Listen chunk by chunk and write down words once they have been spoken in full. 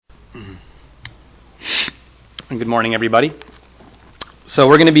And good morning, everybody. So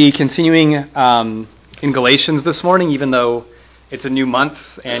we're going to be continuing in Galatians this morning, even though it's a new month,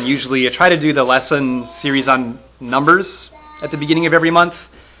 and usually I try to do the lesson series on Numbers at the beginning of every month.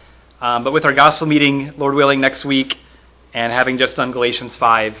 But with our gospel meeting, Lord willing, next week, and having just done Galatians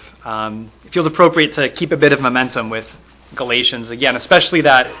 5, it feels appropriate to keep a bit of momentum with Galatians again, especially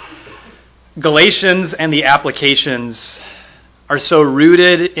that Galatians and the applications are so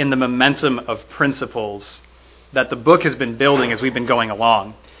rooted in the momentum of principles that the book has been building as we've been going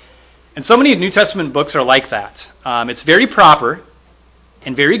along. And so many New Testament books are like that. It's very proper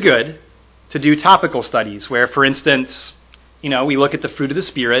and very good to do topical studies where, for instance, we look at the fruit of the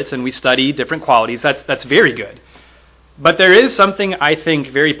Spirit and we study different qualities. That's very good. But there is something, I think,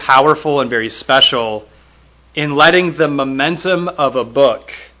 very powerful and very special in letting the momentum of a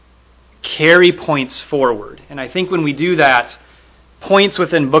book carry points forward. And I think when we do that, points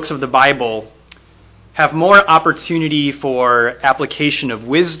within books of the Bible have more opportunity for application of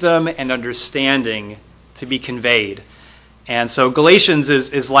wisdom and understanding to be conveyed. And so Galatians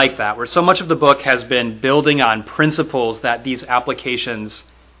is like that, where so much of the book has been building on principles that these applications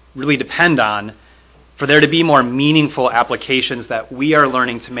really depend on for there to be more meaningful applications that we are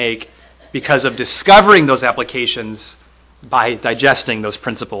learning to make because of discovering those applications by digesting those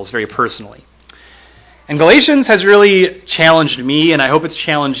principles very personally. And Galatians has really challenged me, and I hope it's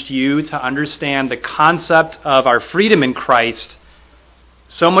challenged you, to understand the concept of our freedom in Christ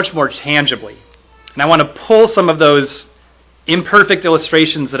so much more tangibly. And I want to pull some of those imperfect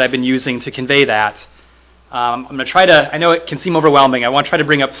illustrations that I've been using to convey that. I'm going to try to, I know it can seem overwhelming, I want to try to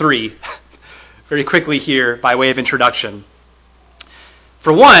bring up three very quickly here by way of introduction.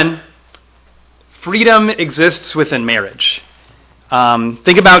 For one, freedom exists within marriage.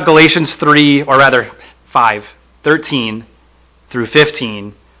 Think about Galatians 3, or rather 5:13 through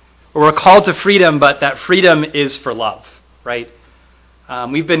 15, where we're called to freedom, but that freedom is for love, right?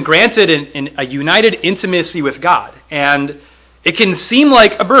 We've been granted in a united intimacy with God, and it can seem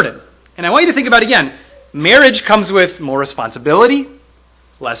like a burden. And I want you to think about, again, marriage comes with more responsibility,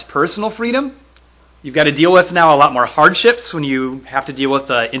 less personal freedom. You've got to deal with now a lot more hardships when you have to deal with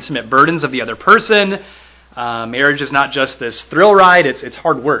the intimate burdens of the other person. Marriage is not just this thrill ride, it's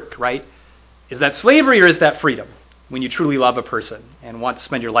hard work, right? Is that slavery or is that freedom when you truly love a person and want to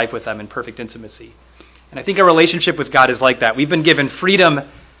spend your life with them in perfect intimacy? And I think our relationship with God is like that. We've been given freedom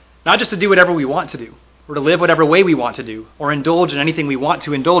not just to do whatever we want to do or to live whatever way we want to do or indulge in anything we want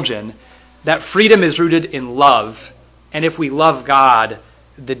to indulge in. That freedom is rooted in love. And if we love God,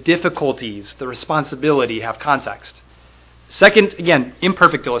 the difficulties, the responsibility have context. Second, again,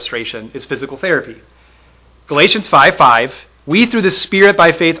 imperfect illustration is physical therapy. Galatians 5:5, we through the Spirit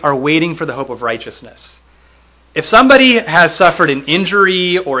by faith are waiting for the hope of righteousness. If somebody has suffered an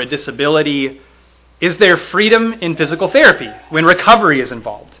injury or a disability, is there freedom in physical therapy when recovery is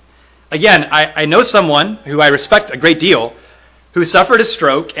involved? Again, I know someone who I respect a great deal who suffered a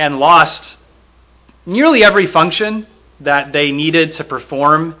stroke and lost nearly every function that they needed to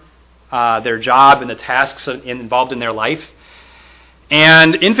perform their job and the tasks involved in their life.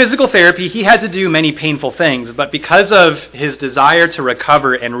 And in physical therapy, he had to do many painful things, but because of his desire to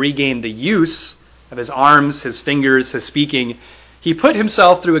recover and regain the use of his arms, his fingers, his speaking, he put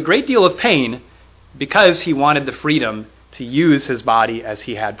himself through a great deal of pain because he wanted the freedom to use his body as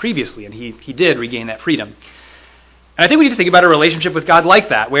he had previously, and he did regain that freedom. And I think we need to think about a relationship with God like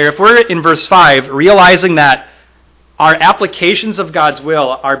that, where if we're in verse 5, realizing that our applications of God's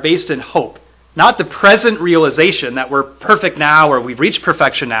will are based in hope, not the present realization that we're perfect now or we've reached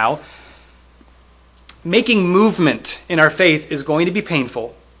perfection now. Making movement in our faith is going to be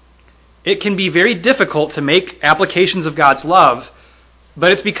painful. It can be very difficult to make applications of God's love,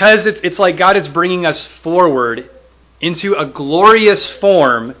 but it's because it's like God is bringing us forward into a glorious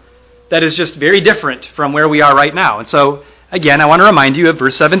form that is just very different from where we are right now. And so, again, I want to remind you of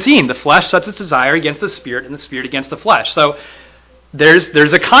verse 17. The flesh sets its desire against the Spirit, and the Spirit against the flesh. So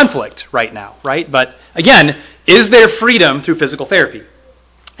there's a conflict right now, right? But again, is there freedom through physical therapy?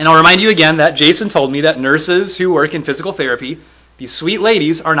 And I'll remind you again that Jason told me that nurses who work in physical therapy, these sweet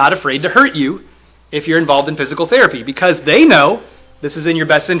ladies, are not afraid to hurt you if you're involved in physical therapy because they know this is in your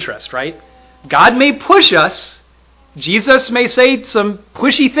best interest, right? God may push us. Jesus may say some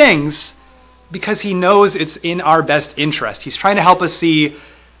pushy things because he knows it's in our best interest. He's trying to help us see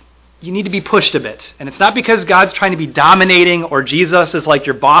you need to be pushed a bit. And it's not because God's trying to be dominating or Jesus is like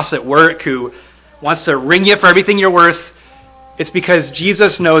your boss at work who wants to ring you for everything you're worth. It's because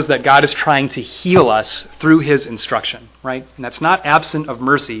Jesus knows that God is trying to heal us through his instruction, right? And that's not absent of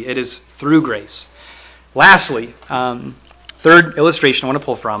mercy. It is through grace. Lastly, third illustration I want to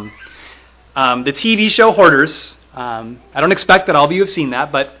pull from. The TV show Hoarders. I don't expect that all of you have seen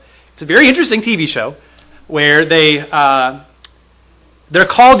that, but it's a very interesting TV show where they're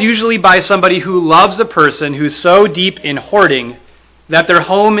called usually by somebody who loves a person who's so deep in hoarding that their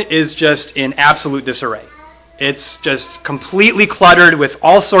home is just in absolute disarray. It's just completely cluttered with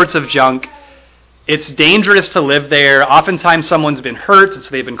all sorts of junk. It's dangerous to live there. Oftentimes someone's been hurt, so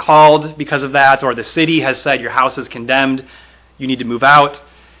they've been called because of that, or the city has said your house is condemned, you need to move out.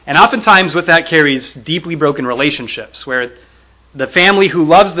 And oftentimes with that carries deeply broken relationships, where the family who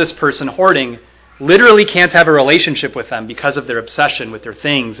loves this person hoarding literally can't have a relationship with them because of their obsession with their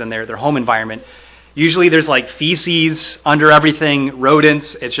things and their home environment. Usually there's like feces under everything,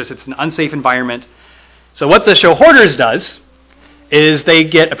 rodents. It's an unsafe environment. So what the show Hoarders does is they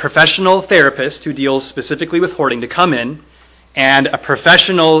get a professional therapist who deals specifically with hoarding to come in, and a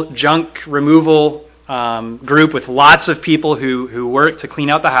professional junk removal group with lots of people who work to clean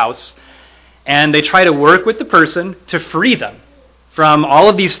out the house. And they try to work with the person to free them from all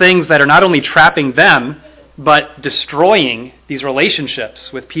of these things that are not only trapping them, but destroying these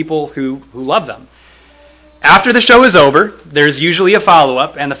relationships with people who love them. After the show is over, there's usually a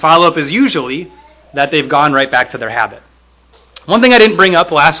follow-up, and the follow-up is usually that they've gone right back to their habit. One thing I didn't bring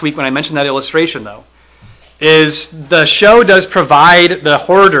up last week when I mentioned that illustration, though, is the show does provide the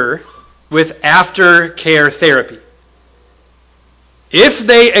hoarder with aftercare therapy. If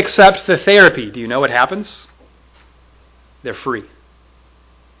they accept the therapy, do you know what happens? They're free.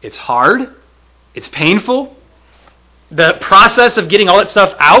 It's hard. It's painful. The process of getting all that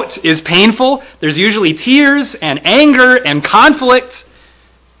stuff out is painful. There's usually tears and anger and conflict,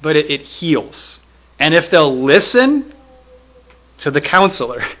 but it heals. And if they'll listen to the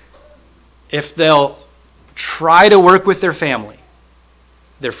counselor, if they'll try to work with their family,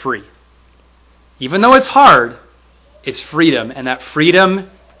 they're free. Even though it's hard, it's freedom, and that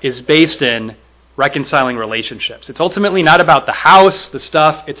freedom is based in reconciling relationships. It's ultimately not about the house, the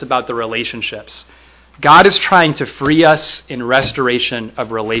stuff, it's about the relationships. God is trying to free us in restoration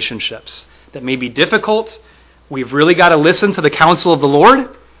of relationships that may be difficult. We've really got to listen to the counsel of the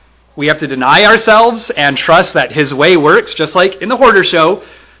Lord. We have to deny ourselves and trust that His way works, just like in the Hoarder show.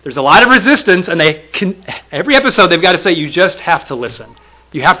 There's a lot of resistance, and every episode they've got to say, you just have to listen.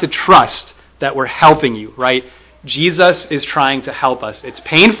 You have to trust that we're helping you, right? Jesus is trying to help us. It's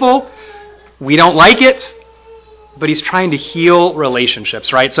painful. We don't like it, but He's trying to heal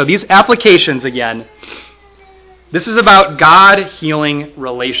relationships, right? So these applications, again, this is about God healing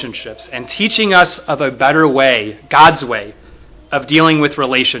relationships and teaching us of a better way, God's way, of dealing with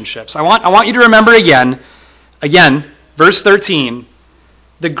relationships. I want you to remember again, verse 13,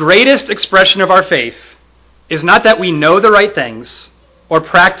 the greatest expression of our faith is not that we know the right things or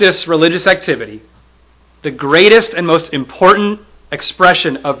practice religious activity. The greatest and most important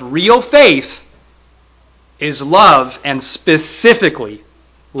expression of real faith is love, and specifically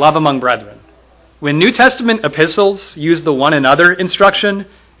love among brethren. When New Testament epistles use the one another instruction,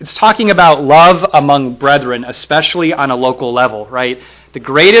 it's talking about love among brethren, especially on a local level, right? The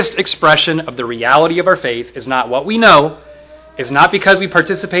greatest expression of the reality of our faith is not what we know, is not because we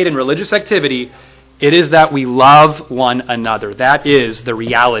participate in religious activity, it is that we love one another. That is the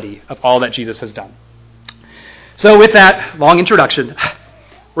reality of all that Jesus has done. So with that long introduction,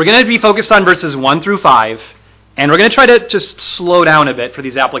 we're going to be focused on verses 1 through 5, and we're going to try to just slow down a bit for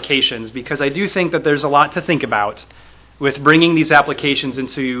these applications, because I do think that there's a lot to think about with bringing these applications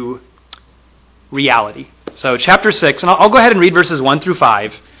into reality. So chapter 6, and I'll go ahead and read verses 1 through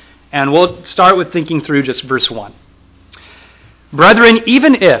 5, and we'll start with thinking through just verse 1. Brethren,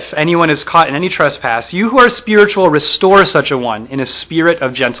 even if anyone is caught in any trespass, you who are spiritual restore such a one in a spirit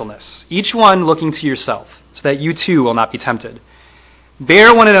of gentleness, each one looking to yourself, so that you too will not be tempted.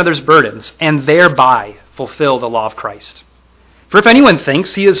 Bear one another's burdens, and thereby fulfill the law of Christ. For if anyone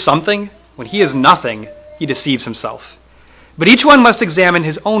thinks he is something, when he is nothing, he deceives himself. But each one must examine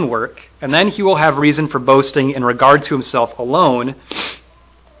his own work, and then he will have reason for boasting in regard to himself alone,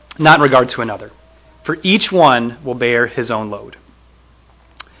 not in regard to another. For each one will bear his own load.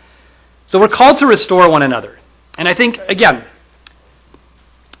 So we're called to restore one another. And I think, again,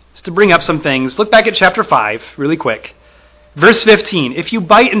 just to bring up some things, look back at chapter 5 really quick. Verse 15, if you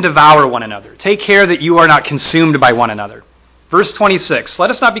bite and devour one another, take care that you are not consumed by one another. Verse 26, let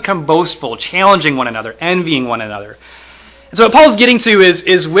us not become boastful, challenging one another, envying one another. And so what Paul's getting to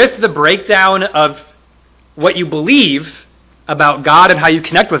is with the breakdown of what you believe about God and how you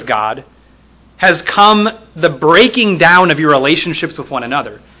connect with God, has come the breaking down of your relationships with one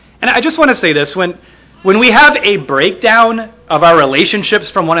another. And I just want to say this, when When we have a breakdown of our relationships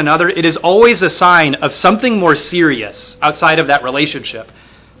from one another, it is always a sign of something more serious outside of that relationship.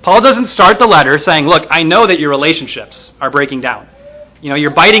 Paul doesn't start the letter saying, look, I know that your relationships are breaking down. You're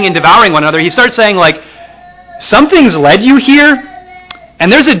biting and devouring one another. He starts saying, like, something's led you here,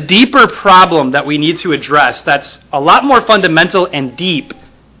 and there's a deeper problem that we need to address that's a lot more fundamental and deep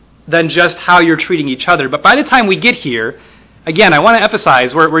than just how you're treating each other. But by the time we get here, again, I want to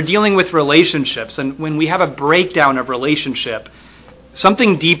emphasize, we're dealing with relationships, and when we have a breakdown of relationship,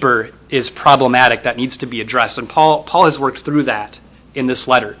 something deeper is problematic that needs to be addressed, and Paul has worked through that in this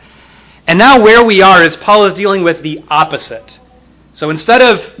letter. And now where we are is Paul is dealing with the opposite. So instead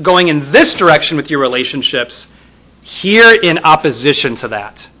of going in this direction with your relationships, here in opposition to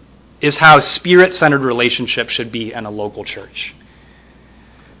that is how spirit-centered relationships should be in a local church.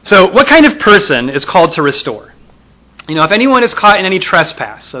 So what kind of person is called to restore? If anyone is caught in any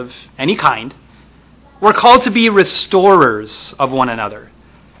trespass of any kind, we're called to be restorers of one another.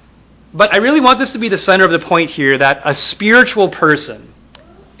 But I really want this to be the center of the point here, that a spiritual person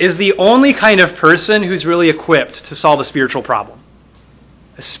is the only kind of person who's really equipped to solve a spiritual problem.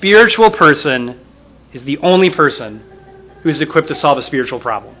 A spiritual person is the only person who's equipped to solve a spiritual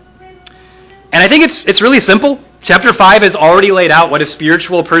problem. And I think it's really simple. Chapter 5 has already laid out what a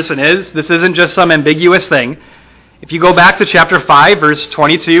spiritual person is. This isn't just some ambiguous thing. If you go back to chapter 5, verse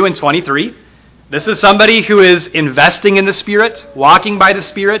 22 and 23, this is somebody who is investing in the Spirit, walking by the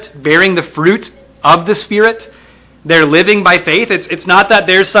Spirit, bearing the fruit of the Spirit. They're living by faith. It's not that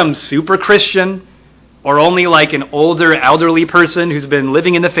there's some super Christian or only like an older, elderly person who's been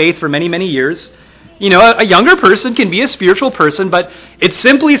living in the faith for many, many years. A younger person can be a spiritual person, but it's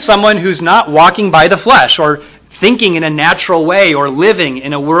simply someone who's not walking by the flesh or thinking in a natural way or living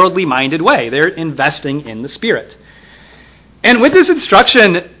in a worldly-minded way. They're investing in the Spirit. And with this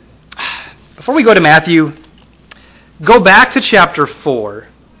instruction, before we go to Matthew, go back to chapter 4,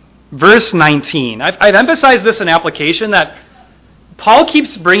 verse 19. I've emphasized this in application, that Paul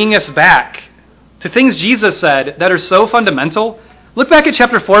keeps bringing us back to things Jesus said that are so fundamental. Look back at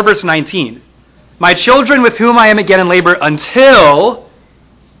chapter 4, verse 19. My children, with whom I am again in labor, until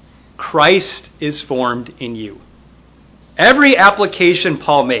Christ is formed in you. Every application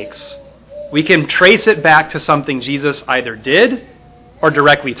Paul makes, we can trace it back to something Jesus either did or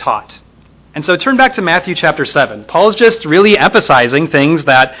directly taught. And so turn back to Matthew chapter 7. Paul's just really emphasizing things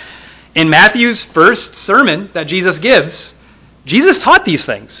that in Matthew's first sermon that Jesus gives, Jesus taught these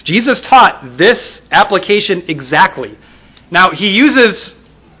things. Jesus taught this application exactly. Now, he uses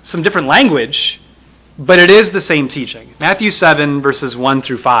some different language, but it is the same teaching. Matthew 7, verses 1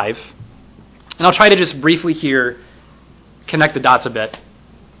 through 5. And I'll try to just briefly here connect the dots a bit.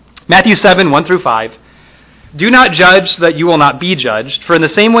 Matthew 7, 1 through 5. Do not judge so that you will not be judged, for in the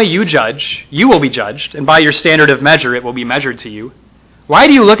same way you judge, you will be judged, and by your standard of measure it will be measured to you. Why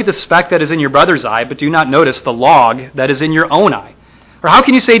do you look at the speck that is in your brother's eye, but do not notice the log that is in your own eye? Or how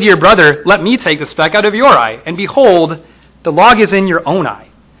can you say to your brother, let me take the speck out of your eye, and behold, the log is in your own eye?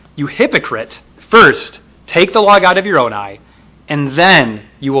 You hypocrite, first take the log out of your own eye, and then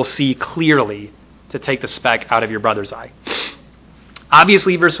you will see clearly to take the speck out of your brother's eye.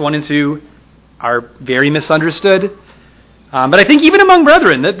 Obviously, verse 1 and 2 are very misunderstood. But I think even among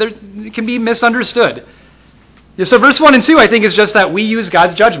brethren, that it can be misunderstood. So verse 1 and 2, I think, is just that we use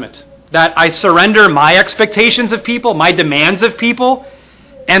God's judgment. That I surrender my expectations of people, my demands of people,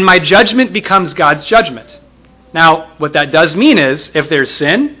 and my judgment becomes God's judgment. Now, what that does mean is, if there's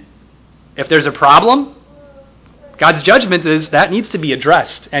sin, if there's a problem, God's judgment is that needs to be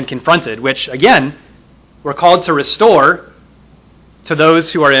addressed and confronted, which, again, we're called to restore to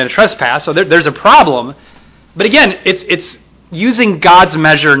those who are in a trespass. So there's a problem. But again, it's using God's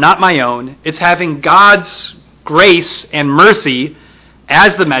measure, not my own. It's having God's grace and mercy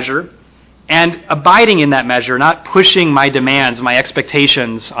as the measure and abiding in that measure, not pushing my demands, my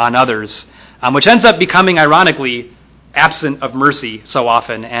expectations on others, which ends up becoming, ironically, absent of mercy so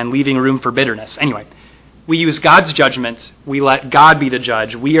often and leaving room for bitterness. Anyway, we use God's judgment. We let God be the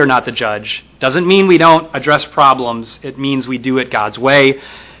judge. We are not the judge. Doesn't mean we don't address problems. It means we do it God's way.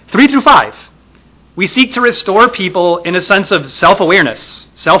 3 through 5. We seek to restore people in a sense of self-awareness,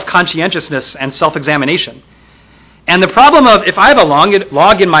 self-conscientiousness, and self-examination. And the problem of, if I have a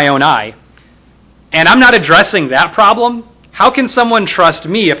log in my own eye, and I'm not addressing that problem, how can someone trust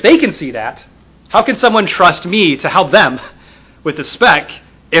me if they can see that? How can someone trust me to help them with the speck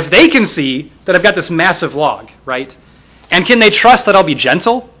if they can see that I've got this massive log, right? And can they trust that I'll be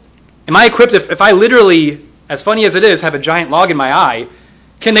gentle? Am I equipped, if I literally, as funny as it is, have a giant log in my eye,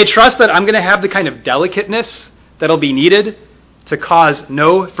 can they trust that I'm going to have the kind of delicateness that'll be needed to cause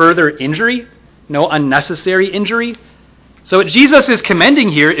no further injury? no unnecessary injury. So what Jesus is commending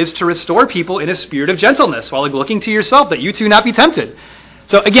here is to restore people in a spirit of gentleness while looking to yourself that you too not be tempted.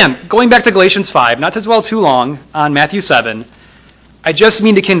 So again, going back to Galatians 5, not to dwell too long on Matthew 7, I just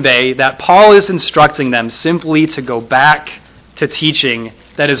mean to convey that Paul is instructing them simply to go back to teaching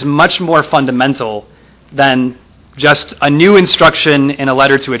that is much more fundamental than just a new instruction in a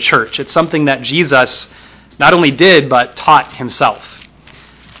letter to a church. It's something that Jesus not only did, but taught himself.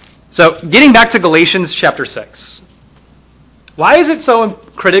 So getting back to Galatians chapter 6. Why is it so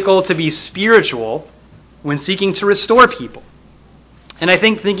critical to be spiritual when seeking to restore people? And I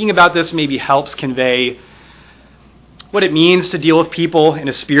think thinking about this maybe helps convey what it means to deal with people in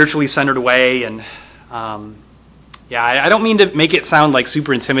a spiritually centered way. And I don't mean to make it sound like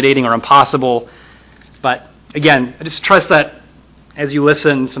super intimidating or impossible, but again, I just trust that as you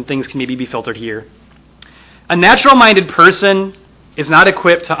listen, some things can maybe be filtered here. A natural-minded person is not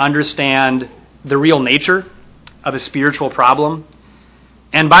equipped to understand the real nature of a spiritual problem,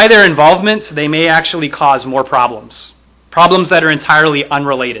 and by their involvement, they may actually cause more problems that are entirely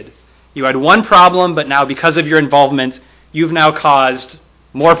unrelated. You had one problem, but now because of your involvement, you've now caused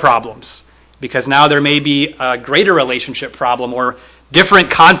more problems, because now there may be a greater relationship problem or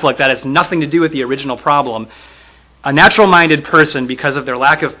different conflict that has nothing to do with the original problem. A natural-minded person, because of their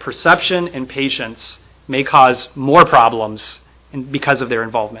lack of perception and patience, may cause more problems because of their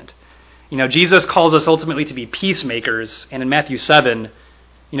involvement. Jesus calls us ultimately to be peacemakers, and in Matthew 7,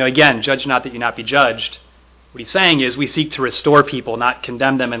 again, judge not that you not be judged. What he's saying is we seek to restore people, not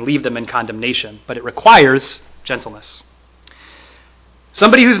condemn them and leave them in condemnation, but it requires gentleness.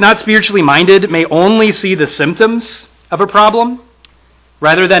 Somebody who's not spiritually minded may only see the symptoms of a problem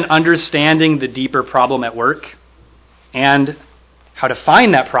rather than understanding the deeper problem at work and how to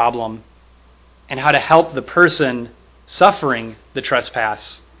find that problem and how to help the person suffering the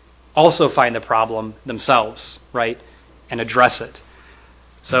trespass also find the problem themselves, right, and address it.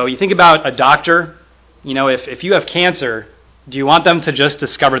 So you think about a doctor, if you have cancer, do you want them to just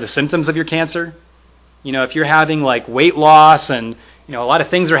discover the symptoms of your cancer? If you're having like weight loss and a lot of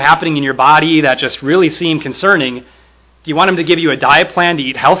things are happening in your body that just really seem concerning, do you want them to give you a diet plan to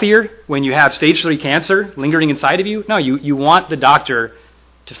eat healthier when you have stage 3 cancer lingering inside of you? No, you want the doctor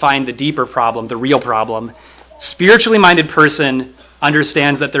to find the deeper problem, the real problem. Spiritually minded person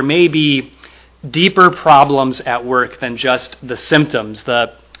understands that there may be deeper problems at work than just the symptoms,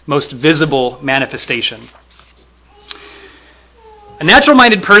 the most visible manifestation. A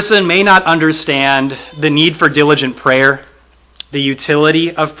natural-minded person may not understand the need for diligent prayer, the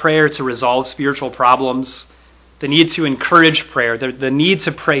utility of prayer to resolve spiritual problems, the need to encourage prayer, the need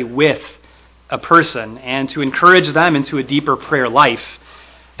to pray with a person and to encourage them into a deeper prayer life,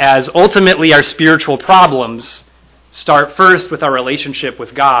 as ultimately our spiritual problems start first with our relationship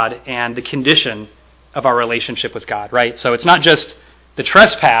with God and the condition of our relationship with God, right? So it's not just the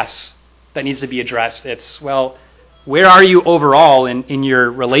trespass that needs to be addressed. It's, where are you overall in your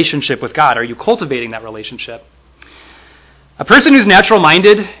relationship with God? Are you cultivating that relationship? A person who's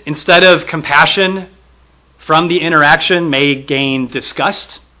natural-minded, instead of compassion from the interaction, may gain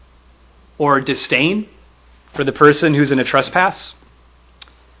disgust or disdain for the person who's in a trespass.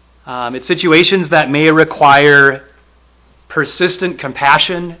 It's situations that may require persistent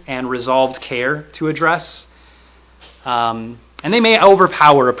compassion and resolved care to address. And they may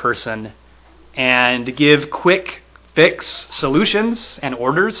overpower a person and give quick fix solutions and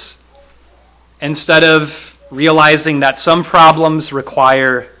orders instead of realizing that some problems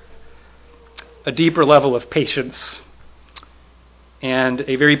require a deeper level of patience and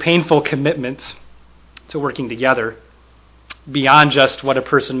a very painful commitment to working together beyond just what a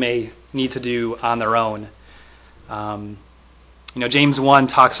person may need to do on their own. James 1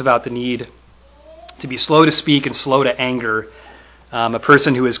 talks about the need to be slow to speak and slow to anger. A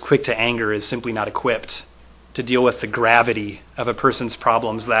person who is quick to anger is simply not equipped to deal with the gravity of a person's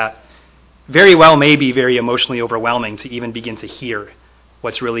problems that very well may be very emotionally overwhelming to even begin to hear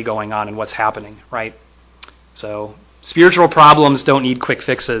what's really going on and what's happening, right? So spiritual problems don't need quick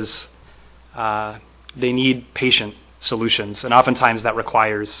fixes. They need patient solutions, and oftentimes that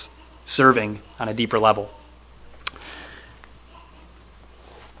requires serving on a deeper level.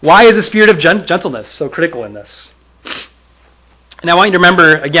 Why is the spirit of gentleness so critical in this? And I want you to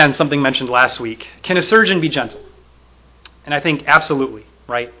remember, again, something mentioned last week. Can a surgeon be gentle? And I think absolutely,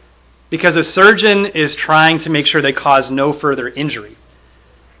 right? Because a surgeon is trying to make sure they cause no further injury.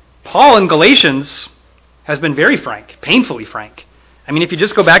 Paul in Galatians has been very frank, painfully frank. I mean, if you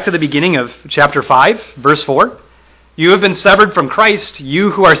just go back to the beginning of chapter 5, verse 4, you have been severed from Christ,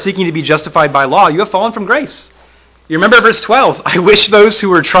 you who are seeking to be justified by law, you have fallen from grace. You remember verse 12, I wish those who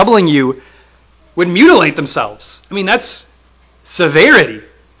were troubling you would mutilate themselves. I mean, that's severity.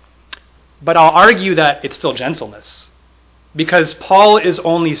 But I'll argue that it's still gentleness, because Paul is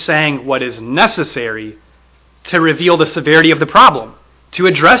only saying what is necessary to reveal the severity of the problem, to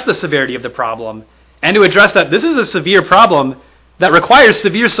address the severity of the problem, and to address that this is a severe problem that requires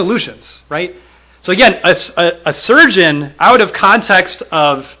severe solutions, right? So again, a surgeon out of context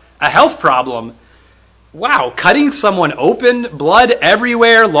of a health problem, wow, cutting someone open, blood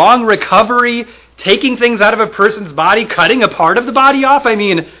everywhere, long recovery, taking things out of a person's body, cutting a part of the body off, I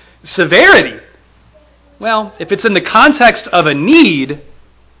mean, severity. Well, if it's in the context of a need,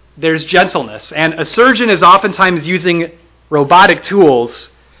 there's gentleness. And a surgeon is oftentimes using robotic tools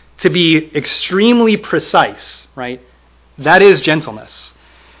to be extremely precise, right? That is gentleness.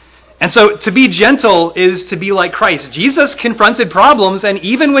 And so to be gentle is to be like Christ. Jesus confronted problems, and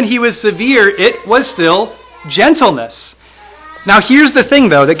even when he was severe, it was still gentleness. Now here's the thing,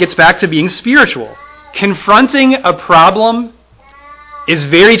 though, that gets back to being spiritual. Confronting a problem is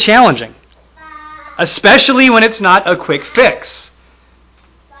very challenging, especially when it's not a quick fix.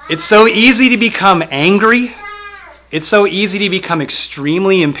 It's so easy to become angry. It's so easy to become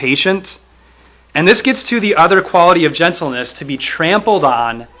extremely impatient. And this gets to the other quality of gentleness, to be trampled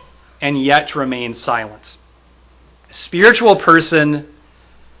on and yet remain silent. A spiritual person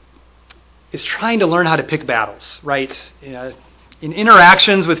is trying to learn how to pick battles, right? In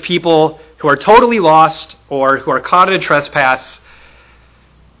interactions with people who are totally lost or who are caught in a trespass,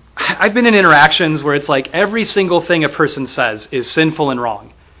 I've been in interactions where it's like every single thing a person says is sinful and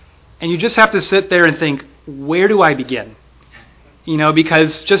wrong. And you just have to sit there and think, where do I begin?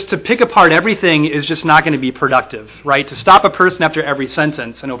 Because just to pick apart everything is just not going to be productive, right? To stop a person after every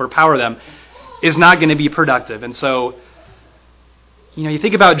sentence and overpower them is not going to be productive. And so, you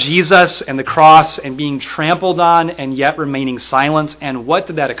think about Jesus and the cross and being trampled on and yet remaining silent, and what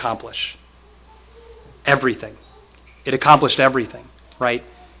did that accomplish? Everything. It accomplished everything, right?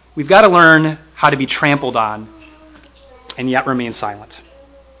 We've got to learn how to be trampled on and yet remain silent.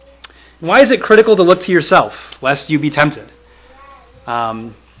 Why is it critical to look to yourself, lest you be tempted?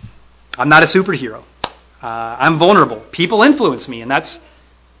 I'm not a superhero. I'm vulnerable. People influence me, and that's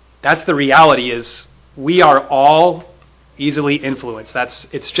the reality. Is we are all easily influenced.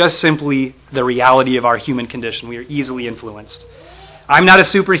 It's just simply the reality of our human condition. We are easily influenced. I'm not a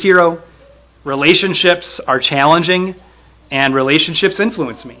superhero. Relationships are challenging, and relationships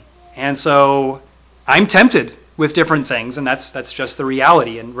influence me. And so I'm tempted with different things, and that's just the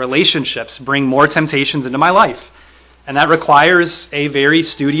reality. And relationships bring more temptations into my life. And that requires a very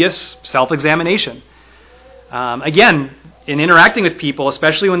studious self-examination. Again, in interacting with people,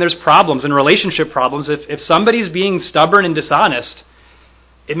 especially when there's problems and relationship problems, if somebody's being stubborn and dishonest,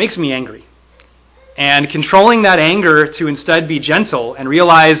 it makes me angry. And controlling that anger to instead be gentle and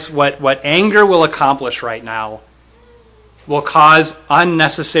realize what anger will accomplish right now will cause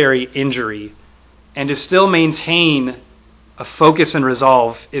unnecessary injury, and to still maintain a focus and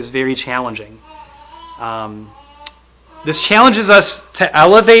resolve is very challenging. This challenges us to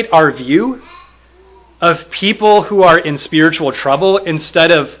elevate our view of people who are in spiritual trouble instead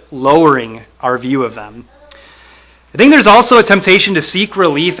of lowering our view of them. I think there's also a temptation to seek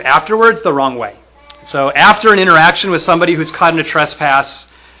relief afterwards the wrong way. So after an interaction with somebody who's caught in a trespass,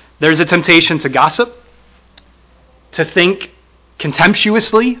 there's a temptation to gossip, to think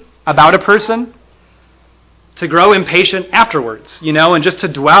contemptuously about a person, to grow impatient afterwards, and just to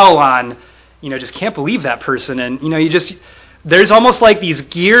dwell on, just can't believe that person. And, there's almost like these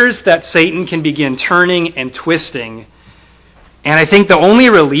gears that Satan can begin turning and twisting. And I think the only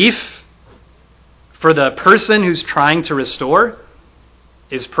relief for the person who's trying to restore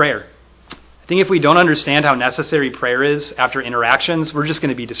is prayer. I think if we don't understand how necessary prayer is after interactions, we're just going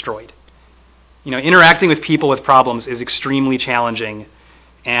to be destroyed. Interacting with people with problems is extremely challenging.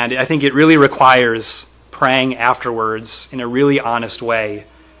 And I think it really requires praying afterwards in a really honest way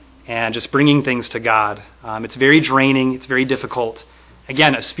and just bringing things to God. It's very draining. It's very difficult.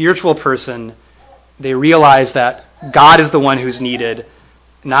 Again, a spiritual person, they realize that God is the one who's needed,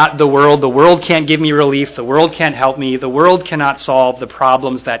 not the world. The world can't give me relief. The world can't help me. The world cannot solve the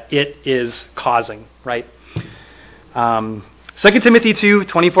problems that it is causing, right? 2 Timothy 2,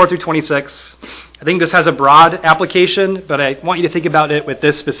 24 through 26. I think this has a broad application, but I want you to think about it with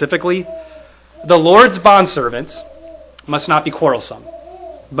this specifically. The Lord's bondservant must not be quarrelsome,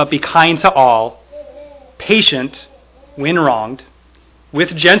 but be kind to all, patient when wronged,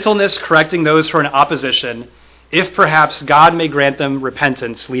 with gentleness correcting those who are in opposition, if perhaps God may grant them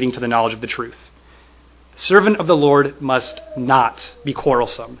repentance leading to the knowledge of the truth. The servant of the Lord must not be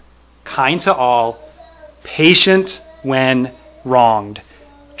quarrelsome, kind to all, patient when wronged,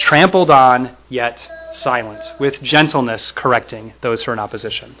 trampled on, yet silent, with gentleness correcting those who are in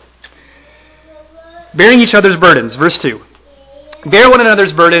opposition. Bearing each other's burdens, verse 2. Bear one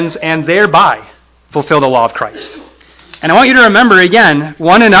another's burdens and thereby fulfill the law of Christ. And I want you to remember, again,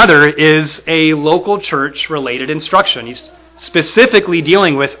 one another is a local church-related instruction. He's specifically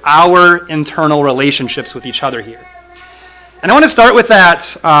dealing with our internal relationships with each other here. And I want to start with that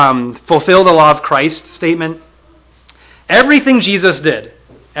fulfill the law of Christ statement. Everything Jesus did,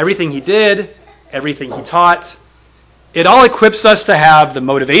 everything he did, everything he taught, it all equips us to have the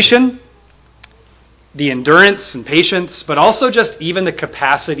motivation, the endurance and patience, but also just even the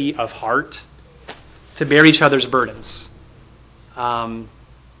capacity of heart to bear each other's burdens.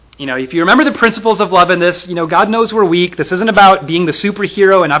 If you remember the principles of love in this, God knows we're weak. This isn't about being the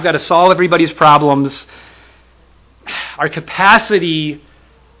superhero and I've got to solve everybody's problems. Our capacity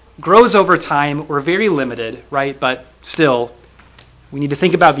grows over time. We're very limited, right? But still, we need to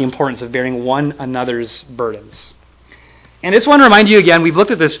think about the importance of bearing one another's burdens. And I just want to remind you again, we've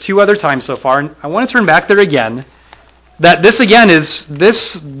looked at this 2 other times so far, and I want to turn back there again, that this again is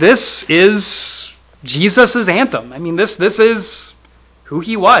Jesus' anthem. I mean, this is who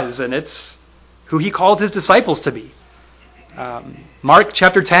he was, and it's who he called his disciples to be. Mark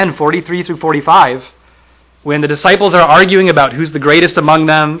chapter 10, 43 through 45, when the disciples are arguing about who's the greatest among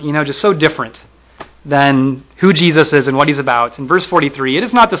them, just so different than who Jesus is and what he's about. In verse 43, it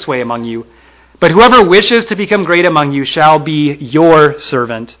is not this way among you, but whoever wishes to become great among you shall be your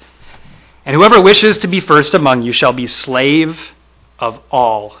servant, and whoever wishes to be first among you shall be slave of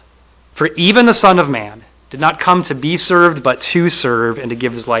all. For even the Son of Man did not come to be served, but to serve and to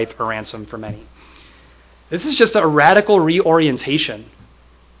give his life a ransom for many. This is just a radical reorientation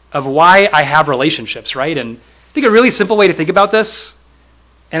of why I have relationships, right? And I think a really simple way to think about this,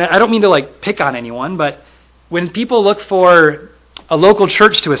 and I don't mean to pick on anyone, but when people look for a local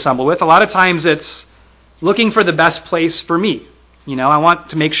church to assemble with, a lot of times it's looking for the best place for me. I want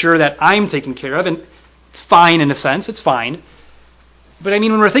to make sure that I'm taken care of, and it's fine in a sense, it's fine. But I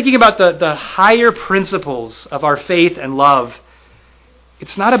mean, when we're thinking about the higher principles of our faith and love,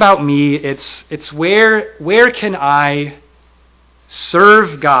 it's not about me, it's where can I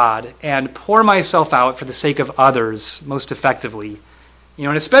serve God and pour myself out for the sake of others most effectively.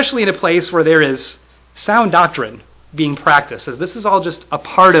 And especially in a place where there is sound doctrine being practiced, as this is all just a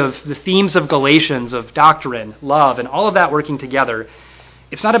part of the themes of Galatians, of doctrine, love, and all of that working together.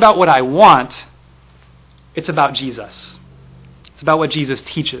 It's not about what I want, it's about Jesus. It's about what Jesus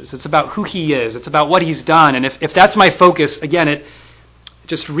teaches. It's about who he is. It's about what he's done. And if that's my focus, again, it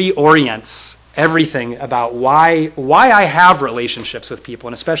just reorients everything about why I have relationships with people,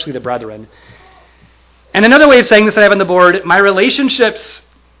 and especially the brethren. And another way of saying this that I have on the board, my relationships,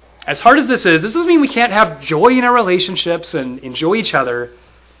 as hard as this doesn't mean we can't have joy in our relationships and enjoy each other,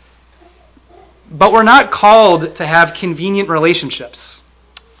 but we're not called to have convenient relationships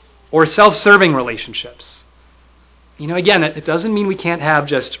or self-serving relationships. Again, it doesn't mean we can't have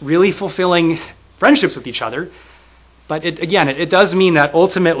just really fulfilling friendships with each other, but it does mean that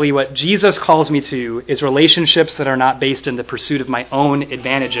ultimately what Jesus calls me to is relationships that are not based in the pursuit of my own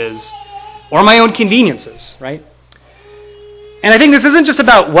advantages or my own conveniences, right? And I think this isn't just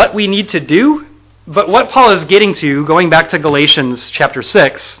about what we need to do, but what Paul is getting to, going back to Galatians chapter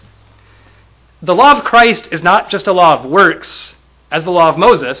 6. The law of Christ is not just a law of works, as the law of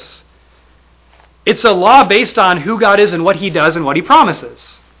Moses. It's a law based on who God is and what he does and what he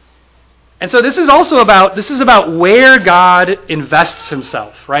promises. And so this is about where God invests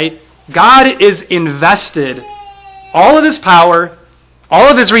himself, right? God is invested all of his power, all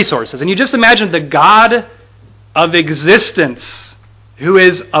of his resources. And you just imagine the God of existence, who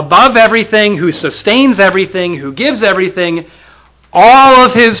is above everything, who sustains everything, who gives everything, all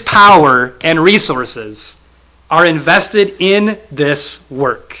of his power and resources are invested in this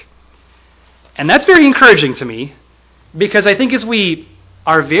work. And that's very encouraging to me, because I think as we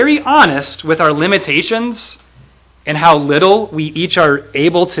are very honest with our limitations and how little we each are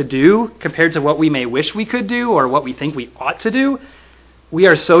able to do compared to what we may wish we could do or what we think we ought to do, we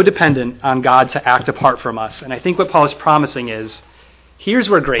are so dependent on God to act apart from us. And I think what Paul is promising is, here's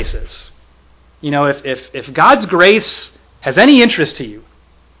where grace is. If God's grace has any interest to you,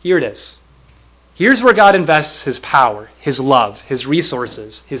 here it is. Here's where God invests his power, his love, his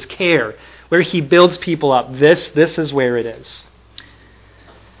resources, his care, where he builds people up. This is where it is.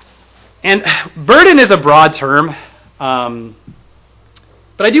 And burden is a broad term,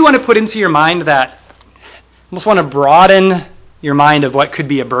 but I do want to put into your mind that I almost want to broaden your mind of what could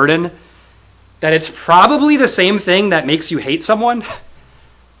be a burden, that it's probably the same thing that makes you hate someone,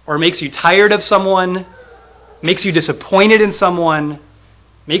 or makes you tired of someone, makes you disappointed in someone,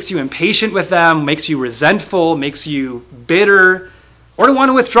 makes you impatient with them, makes you resentful, makes you bitter, or to want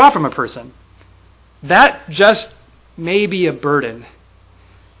to withdraw from a person. That just may be a burden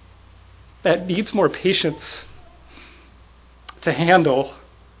that needs more patience to handle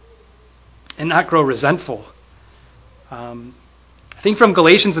and not grow resentful. I think from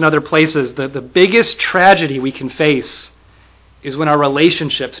Galatians and other places, the biggest tragedy we can face is when our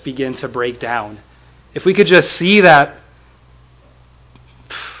relationships begin to break down. If we could just see that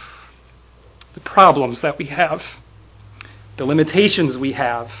the problems that we have, the limitations we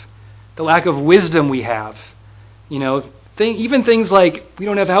have, the lack of wisdom we have, even things like we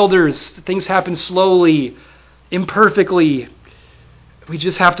don't have elders, things happen slowly, imperfectly. We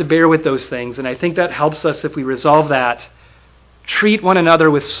just have to bear with those things. And I think that helps us if we resolve that, treat one another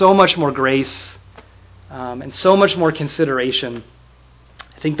with so much more grace and so much more consideration.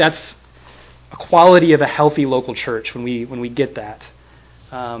 I think that's a quality of a healthy local church when we get that.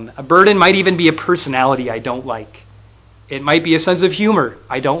 A burden might even be a personality I don't like. It might be a sense of humor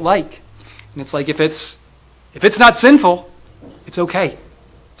I don't like. And it's like if it's not sinful, it's okay.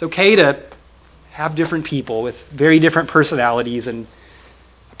 It's okay to have different people with very different personalities, and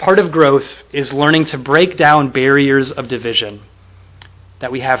part of growth is learning to break down barriers of division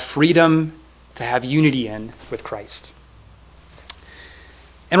that we have freedom to have unity in with Christ.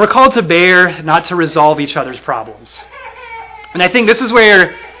 And we're called to bear, not to resolve each other's problems. And I think this is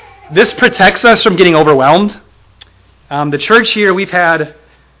where this protects us from getting overwhelmed. The church here, we've had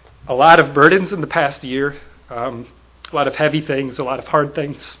a lot of burdens in the past year, a lot of heavy things, a lot of hard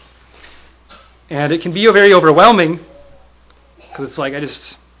things. And it can be very overwhelming because it's like I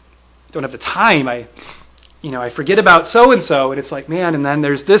just don't have the time. I forget about so-and-so, and it's like, man, and then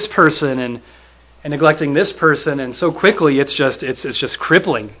there's this person and neglecting this person, and so quickly it's just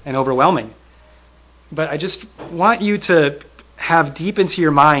crippling and overwhelming. But I just want you to have deep into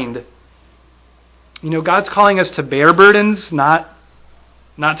your mind, God's calling us to bear burdens, not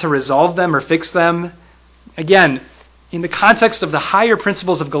to resolve them or fix them. Again, in the context of the higher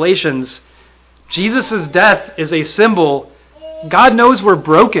principles of Galatians, Jesus' death is a symbol. God knows we're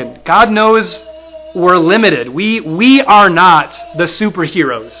broken. God knows we're limited. We are not the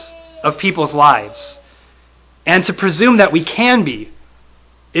superheroes of people's lives. And to presume that we can be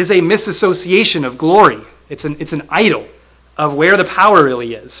is a misassociation of glory. It's an idol of where the power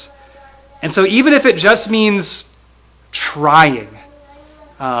really is. And so even if it just means trying,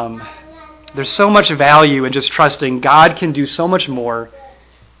 there's so much value in just trusting God can do so much more.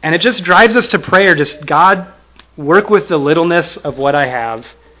 And it just drives us to prayer. Just, God, work with the littleness of what I have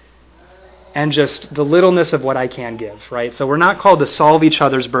and just the littleness of what I can give, right? So we're not called to solve each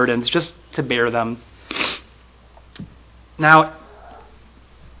other's burdens, just to bear them. Now,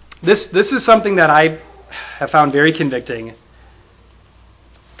 this is something that I have found very convicting.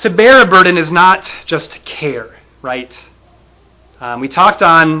 To bear a burden is not just care, right? We talked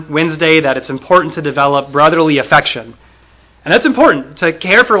on Wednesday that it's important to develop brotherly affection. And that's important, to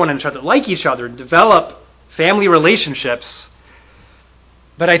care for one another, like each other, develop family relationships.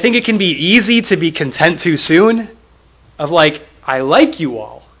 But I think it can be easy to be content too soon, of like, I like you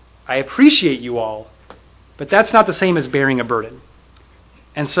all, I appreciate you all, but that's not the same as bearing a burden.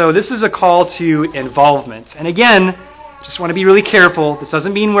 And so this is a call to involvement. And again, just want to be really careful. This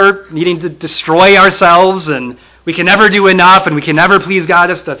doesn't mean we're needing to destroy ourselves and we can never do enough and we can never please God.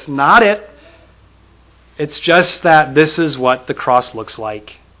 That's not it. It's just that this is what the cross looks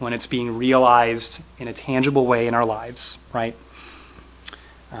like when it's being realized in a tangible way in our lives, right?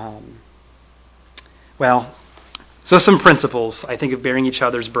 So some principles, I think, of bearing each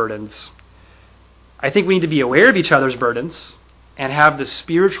other's burdens. I think we need to be aware of each other's burdens and have the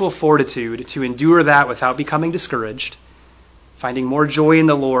spiritual fortitude to endure that without becoming discouraged, finding more joy in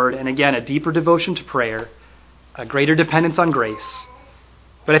the Lord, and again, a deeper devotion to prayer, a greater dependence on grace.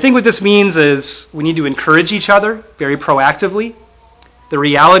 But I think what this means is we need to encourage each other very proactively. The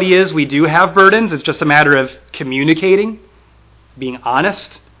reality is we do have burdens. It's just a matter of communicating, being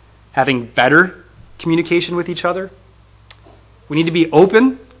honest, having better communication with each other. We need to be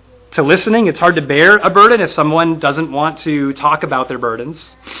open to listening. It's hard to bear a burden if someone doesn't want to talk about their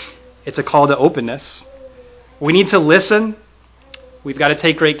burdens. It's a call to openness. We need to listen. We've got to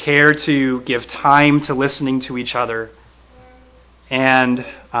take great care to give time to listening to each other. And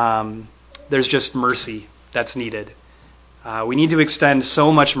there's just mercy that's needed. We need to extend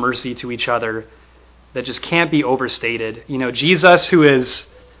so much mercy to each other that just can't be overstated. Jesus, who is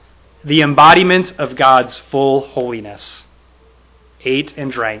the embodiment of God's full holiness, ate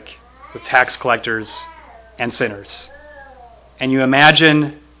and drank with tax collectors and sinners. And you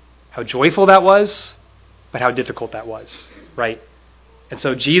imagine how joyful that was, but how difficult that was, right? And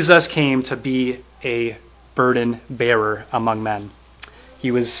so Jesus came to be a burden bearer among men.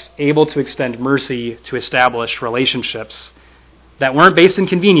 He was able to extend mercy to establish relationships that weren't based in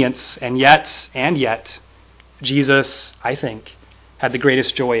convenience, and yet, Jesus, I think, had the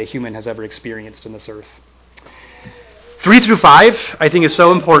greatest joy a human has ever experienced in this earth. 3 through 5, I think, is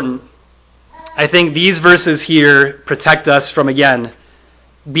so important. I think these verses here protect us from, again,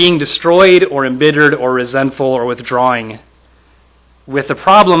 being destroyed or embittered or resentful or withdrawing with the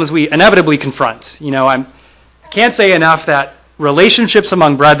problems we inevitably confront. I can't say enough that relationships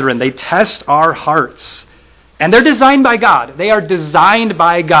among brethren, they test our hearts. And they're designed by God. They are designed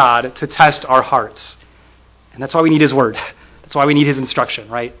by God to test our hearts. And that's why we need his word. That's why we need his instruction,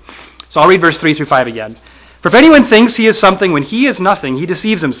 right? So I'll read verse 3 through 5 again. For if anyone thinks he is something when he is nothing, he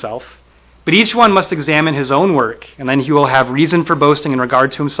deceives himself. But each one must examine his own work, and then he will have reason for boasting in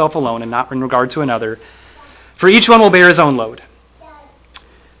regard to himself alone and not in regard to another. For each one will bear his own load.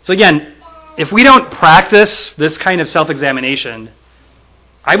 So again, if we don't practice this kind of self-examination,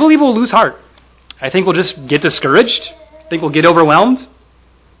 I believe we'll lose heart. I think we'll just get discouraged. I think we'll get overwhelmed.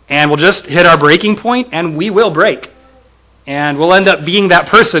 And we'll just hit our breaking point, and we will break. And we'll end up being that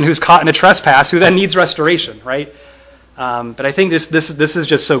person who's caught in a trespass who then needs restoration, right? But I think this is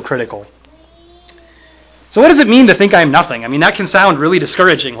just so critical. So what does it mean to think I'm nothing? I mean, that can sound really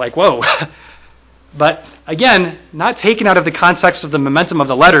discouraging, like, whoa. But again, not taken out of the context of the momentum of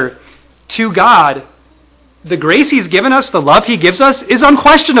the letter, to God, the grace he's given us, the love he gives us, is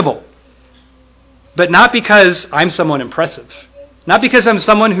unquestionable. But not because I'm someone impressive. Not because I'm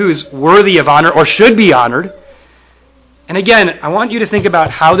someone who's worthy of honor or should be honored. And again, I want you to think about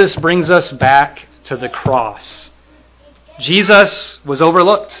how this brings us back to the cross. Jesus was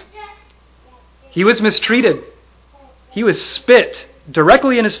overlooked. He was mistreated. He was spit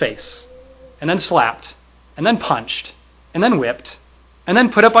directly in his face, and then slapped, and then punched, and then whipped, and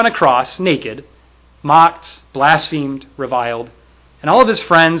then put up on a cross naked, mocked, blasphemed, reviled. And all of his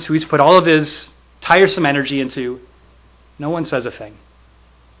friends, who he's put all of his tiresome energy into, no one says a thing.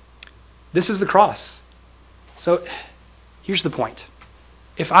 This is the cross. So here's the point.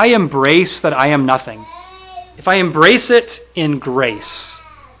 If I embrace that I am nothing, if I embrace it in grace,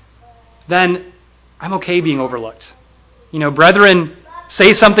 then I'm okay being overlooked. Brethren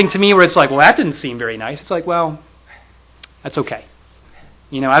say something to me where it's like, well, that didn't seem very nice. It's like, well, that's okay.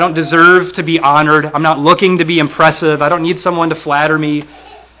 I don't deserve to be honored. I'm not looking to be impressive. I don't need someone to flatter me.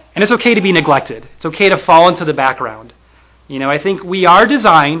 And it's okay to be neglected. It's okay to fall into the background. I think we are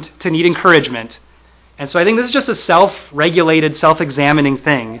designed to need encouragement. And so I think this is just a self-regulated, self-examining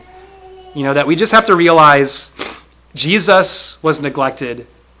thing, that we just have to realize Jesus was neglected,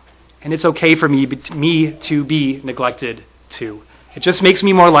 and it's okay for me to be neglected too. It just makes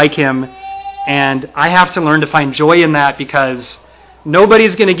me more like him, and I have to learn to find joy in that because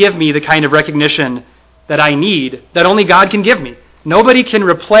nobody's going to give me the kind of recognition that I need, that only God can give me. Nobody can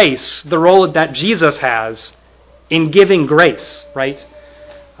replace the role that Jesus has in giving grace, right?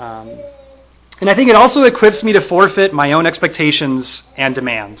 And I think it also equips me to forfeit my own expectations and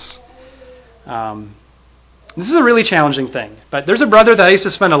demands. This is a really challenging thing, but there's a brother that I used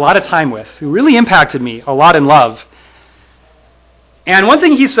to spend a lot of time with who really impacted me a lot in love. And one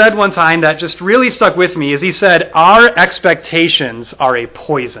thing he said one time that just really stuck with me is he said, our expectations are a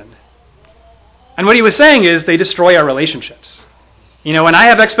poison. And what he was saying is they destroy our relationships. When I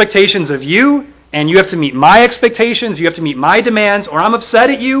have expectations of you, and you have to meet my expectations, you have to meet my demands, or I'm upset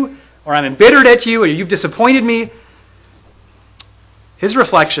at you, or I'm embittered at you, or you've disappointed me, his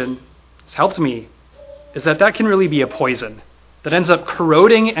reflection has helped me is that can really be a poison that ends up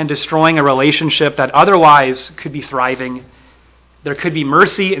corroding and destroying a relationship that otherwise could be thriving. There could be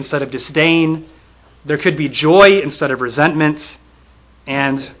mercy instead of disdain. There could be joy instead of resentment.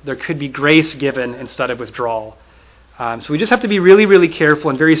 And there could be grace given instead of withdrawal. So we just have to be really, really careful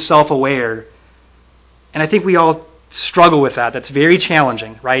and very self-aware. And I think we all struggle with that. That's very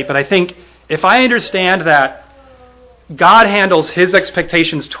challenging, right? But I think if I understand that God handles his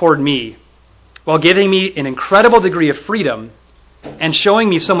expectations toward me while giving me an incredible degree of freedom and showing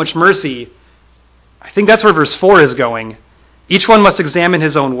me so much mercy, I think that's where verse 4 is going. Each one must examine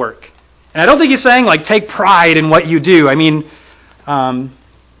his own work. And I don't think he's saying, take pride in what you do. I mean,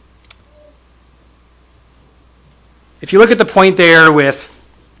 if you look at the point there with,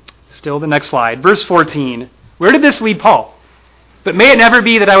 still the next slide, verse 14, where did this lead Paul? But may it never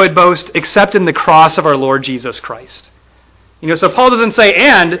be that I would boast except in the cross of our Lord Jesus Christ. So Paul doesn't say,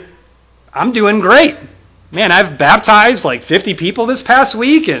 and I'm doing great. Man, I've baptized 50 people this past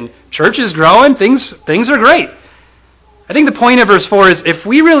week, and church is growing. Things are great. I think the point of verse 4 is if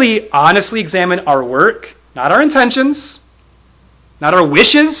we really honestly examine our work, not our intentions, not our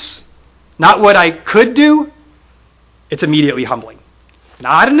wishes, not what I could do, it's immediately humbling.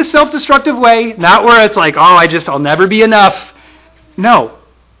 Not in a self-destructive way, not where it's like, I'll never be enough. No.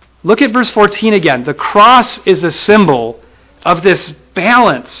 Look at verse 14 again. The cross is a symbol of this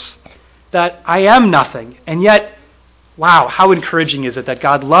balance that I am nothing. And yet, wow, how encouraging is it that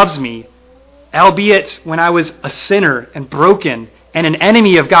God loves me, albeit when I was a sinner and broken and an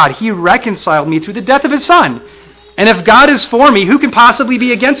enemy of God, he reconciled me through the death of his Son. And if God is for me, who can possibly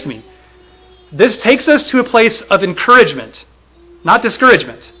be against me? This takes us to a place of encouragement, not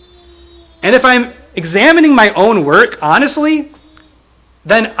discouragement. And if I'm examining my own work honestly,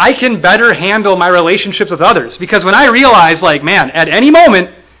 then I can better handle my relationships with others. Because when I realize, at any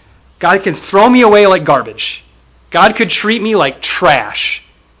moment, God can throw me away like garbage. God could treat me like trash.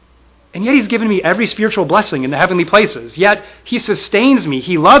 And yet he's given me every spiritual blessing in the heavenly places. Yet he sustains me.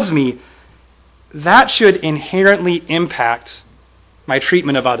 He loves me. That should inherently impact my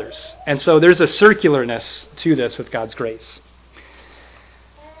treatment of others. And so there's a circularness to this with God's grace.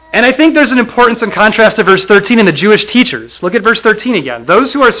 And I think there's an importance in contrast to verse 13 in the Jewish teachers. Look at verse 13 again.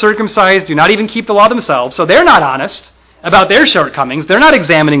 Those who are circumcised do not even keep the law themselves, so they're not honest about their shortcomings. They're not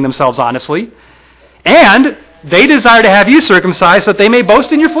examining themselves honestly. And they desire to have you circumcised so that they may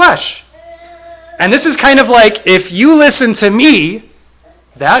boast in your flesh. And this is kind of like, if you listen to me,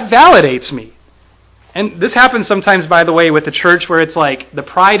 that validates me. And this happens sometimes, by the way, with the church where it's like the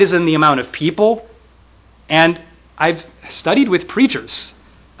pride is in the amount of people. And I've studied with preachers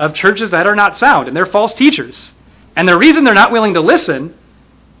of churches that are not sound, and they're false teachers. And the reason they're not willing to listen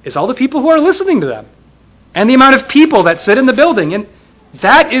is all the people who are listening to them and the amount of people that sit in the building. And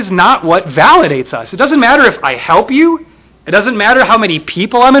that is not what validates us. It doesn't matter if I help you. It doesn't matter how many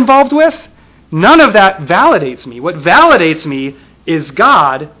people I'm involved with. None of that validates me. What validates me is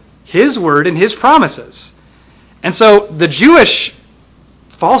God, his word, and his promises. And so the Jewish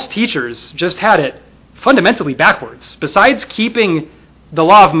false teachers just had it fundamentally backwards. Besides keeping the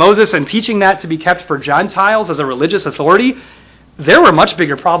law of Moses and teaching that to be kept for Gentiles as a religious authority, there were much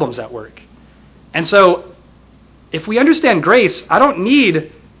bigger problems at work. And so if we understand grace, I don't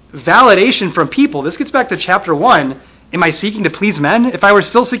need validation from people. This gets back to chapter 1. Am I seeking to please men? If I were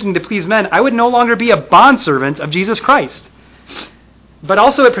still seeking to please men, I would no longer be a bondservant of Jesus Christ. But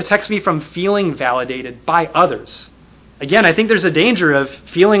also it protects me from feeling validated by others. Again, I think there's a danger of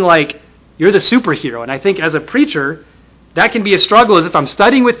feeling like you're the superhero. And I think as a preacher, that can be a struggle. As if I'm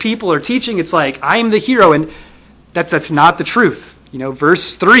studying with people or teaching, it's like I'm the hero, and that's not the truth.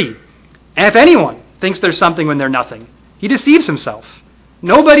 Verse 3. And if anyone thinks there's something when they're nothing, he deceives himself.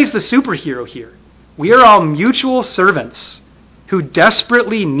 Nobody's the superhero here. We are all mutual servants who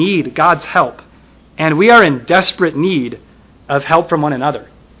desperately need God's help, and we are in desperate need of help from one another.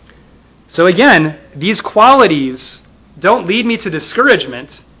 So again, these qualities don't lead me to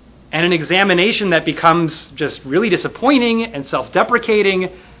discouragement and an examination that becomes just really disappointing and self-deprecating.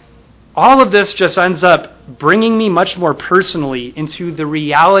 All of this just ends up bringing me much more personally into the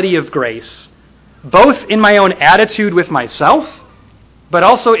reality of grace, both in my own attitude with myself, but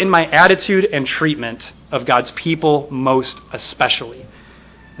also in my attitude and treatment of God's people most especially.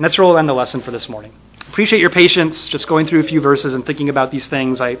 And that's where we'll end the lesson for this morning. Appreciate your patience, just going through a few verses and thinking about these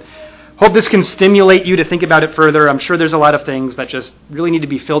things. I hope this can stimulate you to think about it further. I'm sure there's a lot of things that just really need to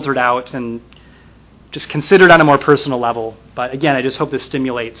be filtered out and just considered on a more personal level. But again, I just hope this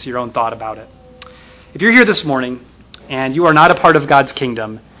stimulates your own thought about it. If you're here this morning and you are not a part of God's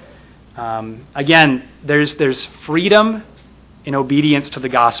kingdom, again, there's freedom in obedience to the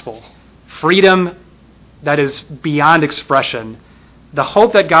gospel. Freedom that is beyond expression. The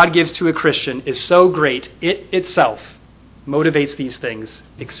hope that God gives to a Christian is so great, it itself motivates these things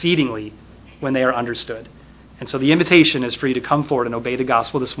exceedingly when they are understood. And so the invitation is for you to come forward and obey the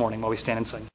gospel this morning while we stand and sing.